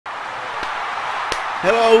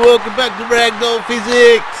Hello, welcome back to Ragdoll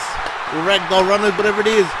Physics, or Ragdoll Runners, whatever it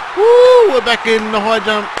is. Woo! We're back in the high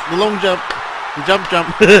jump, the long jump, the jump,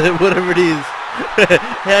 whatever it is.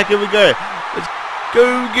 How can we go? Let's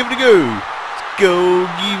go, give it a go. Let's go,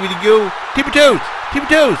 give it a go. Tippy toes, tippy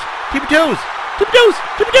toes, tippy toes, tippy toes,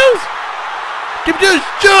 tippy toes, tippy toes,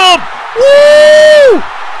 jump! Woo!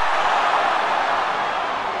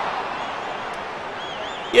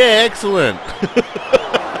 Yeah, excellent.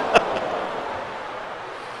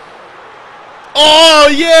 Oh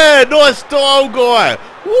yeah, nice style, guy.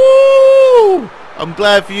 Woo! I'm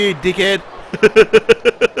glad for you, dickhead.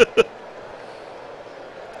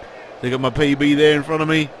 They got my PB there in front of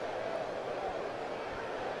me.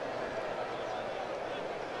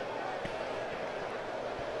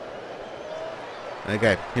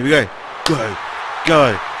 Okay, here we go. Go,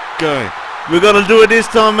 go, go. We're gonna do it this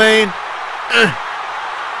time, man.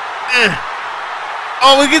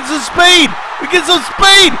 Oh, we get some speed! We get some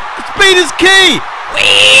speed! Speed is key!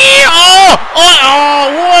 Whee! Oh!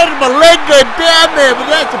 Why did my leg go down there? But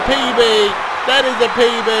that's a PB. That is a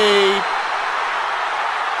PB.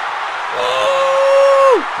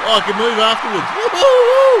 Woo! Oh, I can move afterwards. Woo!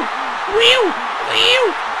 Whew! Whew!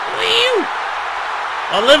 Whew!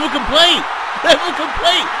 Oh, level complete! Level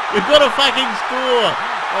complete! We've got a fucking score!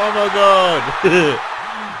 Oh my god!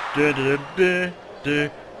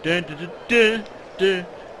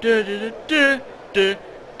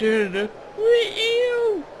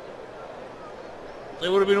 It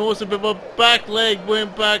would have been awesome if my back leg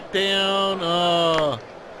went back down. Oh,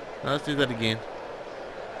 let's do that again.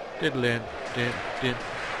 Come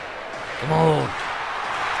on,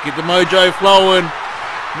 let's get the mojo flowing.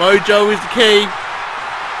 Mojo is the key.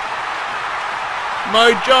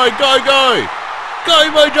 Mojo, go, go, go,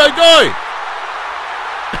 Mojo, go.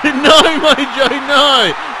 No, Mojo,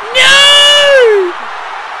 no. No!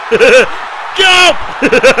 Jump!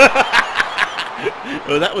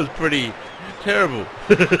 Well, that was pretty terrible.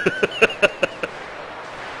 Here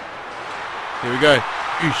we go.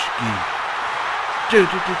 Ishki.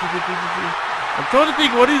 I'm trying to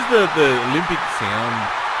think, what is the Olympic sound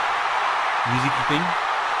music thing?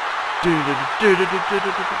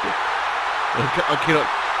 I cannot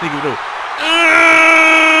think of it all.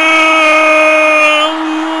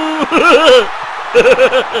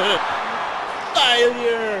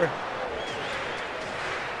 Failure!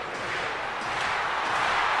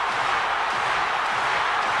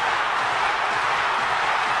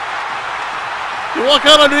 Why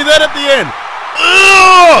can't I do that at the end?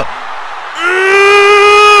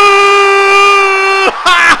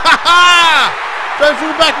 Don't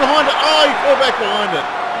fall back behind it. Oh, you fall back behind it.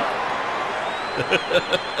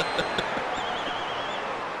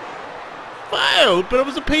 Failed, but it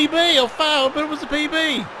was a PB. I failed, but it was a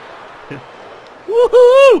PB.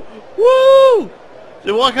 Woohoo! Woo!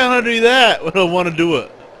 So why can't I do that when I want to do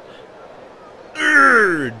it?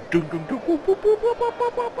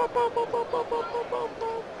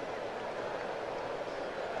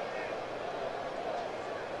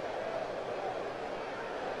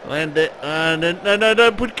 Land it. No,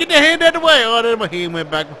 get the hand out of the way. Oh, then my hand went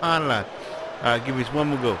back behind that. Alright, give us one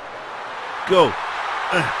more go. Go.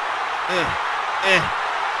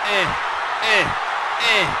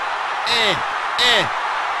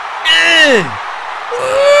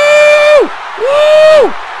 Woo!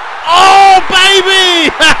 Woo! Oh,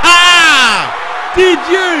 baby! Did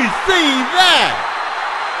you see that?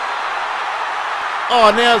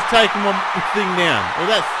 Oh, now it's taking my thing down. Well,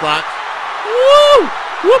 that sucks. Woo!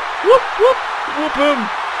 Whoop, whoop, whoop. Whoop him.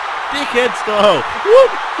 Dickhead style.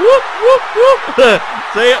 Whoop, whoop, whoop, whoop.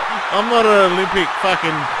 See, I'm not an Olympic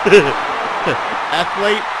fucking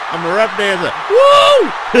athlete. I'm a rap dancer.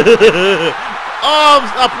 Woo!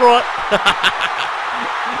 Arms upright.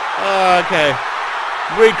 Okay.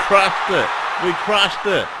 We crushed it. We crushed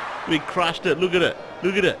it. We crushed it. Look at it.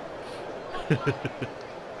 Look at it.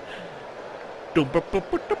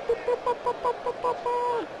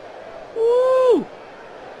 Woo!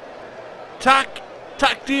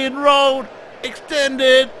 Tucked in, rolled,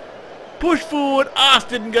 extended, pushed forward. Ass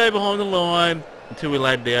didn't go behind the line until we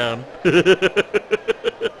laid down. And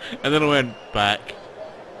then I went back.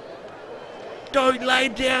 Don't lay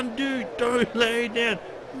down, dude. Don't lay down.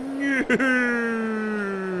 No.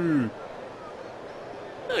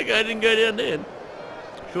 Okay, I didn't go down there.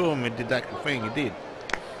 Sure, I did that thing. It did.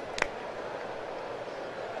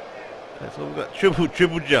 That's all we got.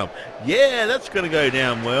 Triple jump. Yeah, that's gonna go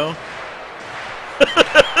down well.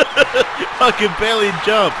 I can barely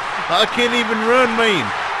jump. I can't even run, man.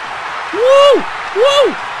 Woo!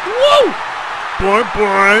 Woo! Woo! Boing,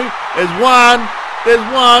 boing. There's one. There's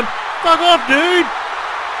one. Fuck off, dude.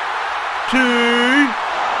 2.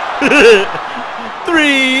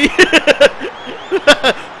 3.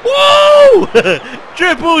 Woo!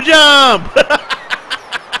 Triple jump.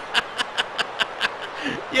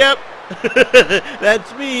 Yep.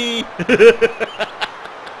 That's me.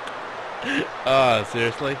 Oh,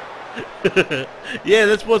 seriously? Yeah,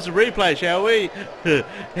 let's watch the replay, shall we?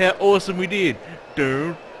 How awesome we did.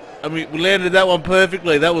 Dude. I mean, we landed that one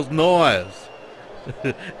perfectly. That was nice.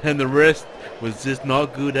 And the rest was just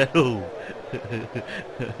not good at all.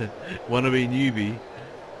 Wannabe newbie.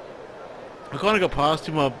 I kind of got past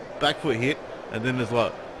him, my back foot hit, and then it's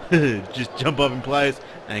like, just jump up in place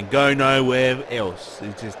and go nowhere else.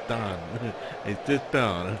 It's just done. It's just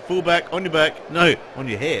done. And full back, on your back, no, on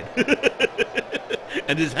your head.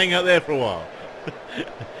 And just hang out there for a while.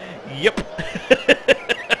 Yep.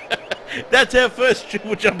 That's our first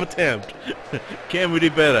triple jump attempt. Can we do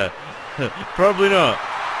better? Probably not.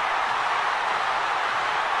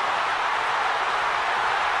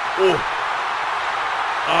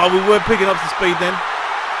 Oh, we weren't picking up the speed then.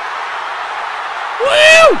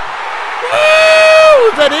 Woo! Woo!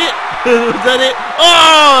 Was that it? Was that it?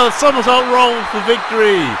 Oh, somersault roll for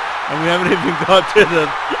victory. And we haven't even got to the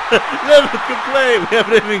level complete. We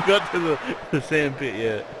haven't even got to the sand pit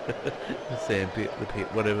yet. The sand pit, the pit,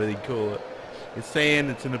 whatever they call it. It's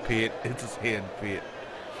sand, it's in a pit, it's a sand pit.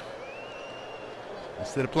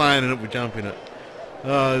 Instead of playing in it, we jump in it.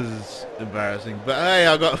 Oh, this is embarrassing. But hey,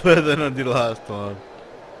 I got further than I did last time.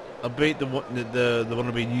 I beat the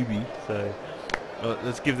wannabe newbie, so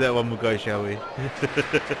let's give that one more go, shall we?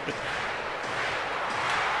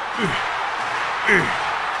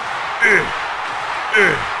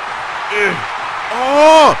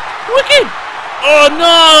 Oh, wicked! Oh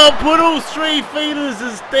no! Put all 3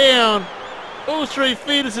 fetuses down. All 3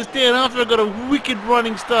 fetuses down after I got a wicked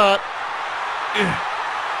running start.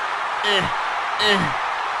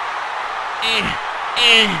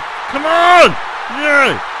 Come on!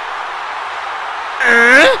 No!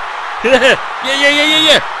 Yeah.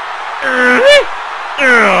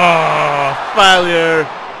 Oh, failure.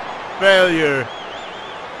 Failure.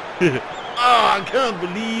 Oh, I can't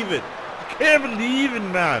believe it. I can't believe it,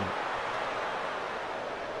 man.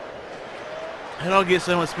 How did I get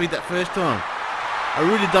so much speed that first time? I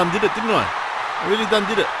really done did it, didn't I? I really done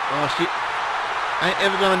did it. Oh, shit. I ain't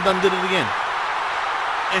ever gonna done did it again.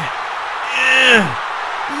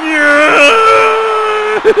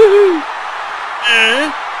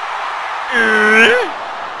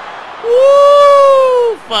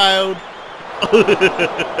 Woo! Failed.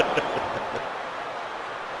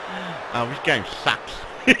 Oh, this game sucks.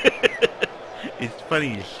 It's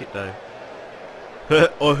funny as shit though.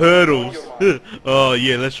 Or hurdles. Oh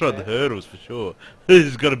yeah, let's try the hurdles for sure. This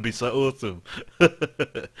is gonna be so awesome.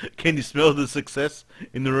 Can you smell the success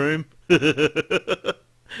in the room?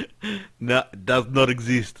 No, it does not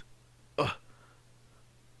exist. Oh.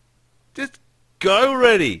 Just go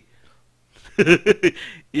already.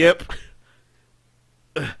 Yep.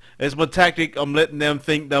 It's my tactic. I'm letting them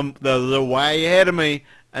think they're way ahead of me,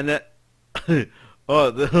 and that.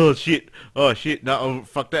 Oh shit! Oh shit! No, I'll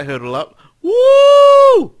fuck that hurdle up.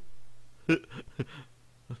 Woo!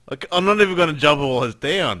 I'm not even gonna jump while it's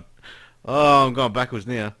down. Oh, I'm going backwards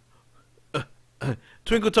now.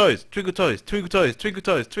 Twinkle toes, twinkle toes, twinkle toes, twinkle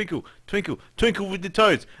toes, twinkle, twinkle, twinkle with the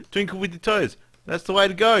toes, twinkle with the toes. That's the way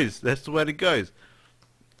it goes. That's the way it goes.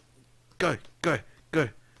 Go, go, go,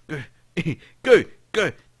 go, go,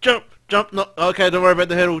 go, jump, jump. No, okay, don't worry about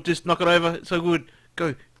the hurdle. Just knock it over. It's so good.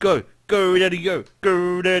 Go, go, go, daddy, go,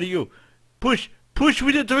 daddy, go. Push, push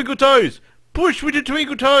with the twinkle toes. Push with the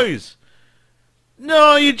twinkle toes.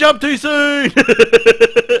 No, you jumped too soon.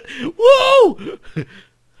 Whoa!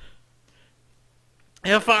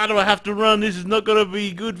 How far do I have to run? This is not going to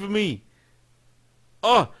be good for me.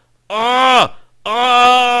 Oh,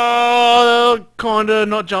 kinda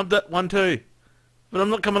not jumped that one too. But I'm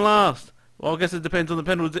not coming last. Well, I guess it depends on the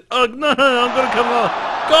penalty. Oh, no, I'm going to come last.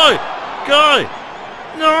 Go!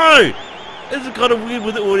 No! This is kind of weird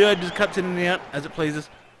with the audio. It just cuts in and out as it pleases.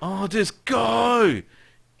 Oh, just go!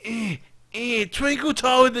 Twinkle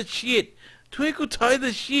toe the shit! Twinkle toe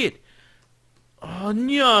the shit! Oh,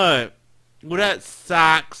 no! Well, that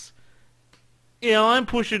sucks. Yeah, I'm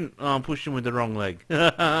pushing. Oh, I'm pushing with the wrong leg.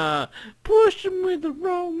 Pushing with the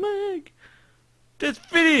wrong leg. Just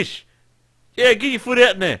finish. Yeah, get your foot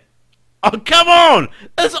out in there. Oh, come on!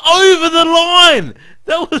 That's over the line!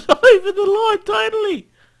 That was over the line, totally!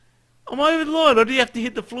 I'm over the line, or do you have to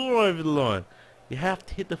hit the floor over the line? You have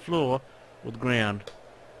to hit the floor or the ground.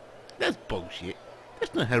 That's bullshit.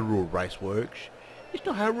 That's not how a real race works. It's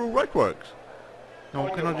not how a real race works. No,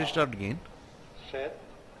 can I just start again? Set.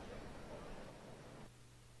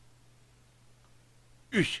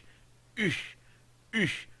 Ish,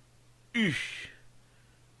 ish, ish,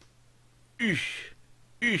 ish,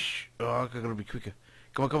 ish. Oh, I gotta be quicker.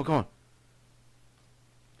 Come on, come on, come on.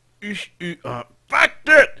 Ish, ish. Fuck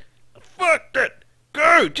that! Fuck that!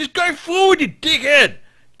 Go! Just go forward, you dickhead!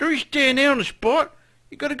 Don't stand there on the spot.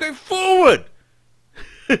 You gotta go forward.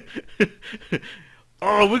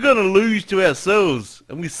 Oh, we're gonna lose to ourselves,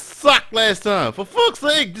 and we sucked last time. For fuck's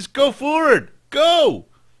sake, just go forward. Go!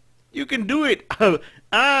 You can do it.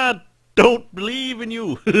 I don't believe in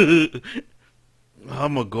you. Oh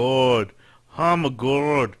my god. Oh my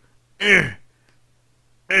god.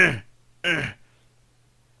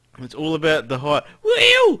 It's all about the height.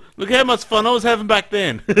 Woo! Look how much fun I was having back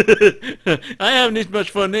then. I ain't having this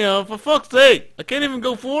much fun now. For fuck's sake, I can't even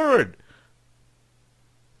go forward.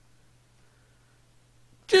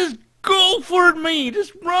 Just go for it, me.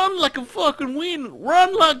 Just run like a fucking wind.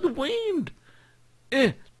 Run like the wind.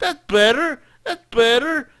 That's better. That's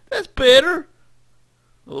better. That's better.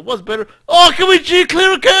 Well, it was better. Oh, can we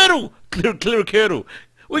clear a hurdle? Clear a hurdle.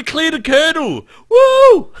 We cleared a hurdle.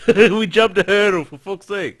 Woo! We jumped a hurdle, for fuck's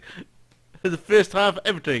sake. It's the first time for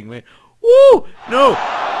everything, man. Woo! No!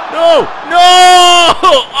 No! No!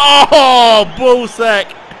 Oh! Bull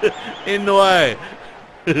sack in the way.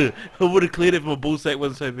 I would have cleared it if my bull sack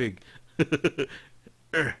wasn't so big.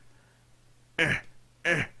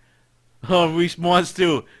 Oh, we might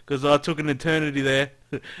still, because I took an eternity there.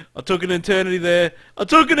 I took an eternity there. I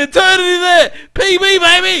took an eternity there! PB,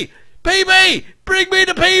 baby! PB! Bring me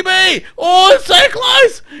to PB! Oh, it's so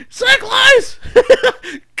close! So close!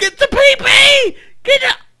 Get the PB! Get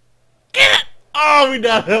it! Get it! Oh, we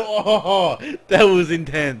done it! Oh, that was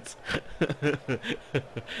intense.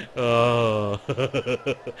 Oh.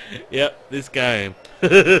 Yep, this game.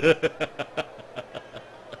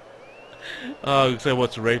 Oh, so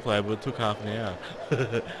watch the replay, but it took half an hour.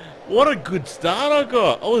 What a good start I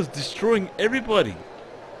got! I was destroying everybody.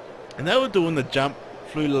 And they were doing the jump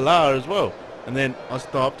through la as well. And then I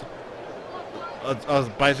stopped. I was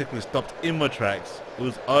basically stopped in my tracks. It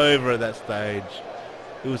was over at that stage.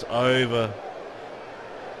 It was over.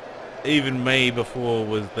 Even me before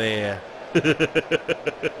was there.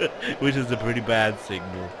 Which is a pretty bad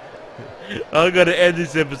signal. I've got to end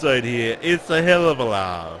this episode here. It's a hell of a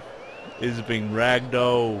laugh. This has been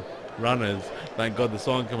Ragdoll Runners. Thank God the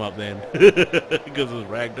song come up then. Because it was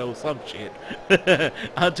Ragdoll some shit.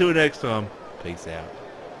 Until next time, peace out.